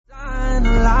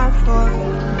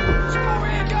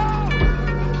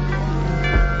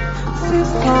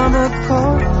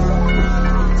Chronicle,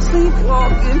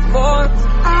 sleepwalking for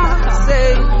I say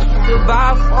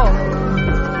goodbye for.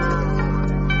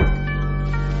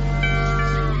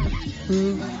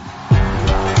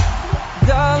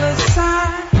 Dollar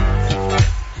signs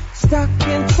stuck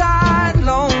in tight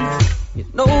loans. You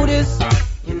notice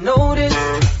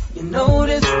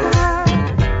that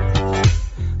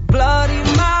bloody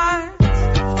minds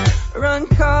run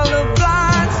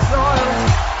colorblind soil.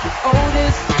 You owe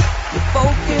you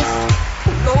focus,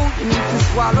 you need to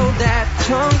swallow that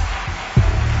chunk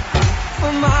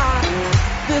for my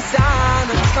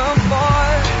designer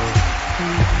comfort.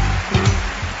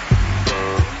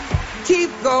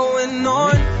 Keep going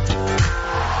on,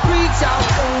 reach out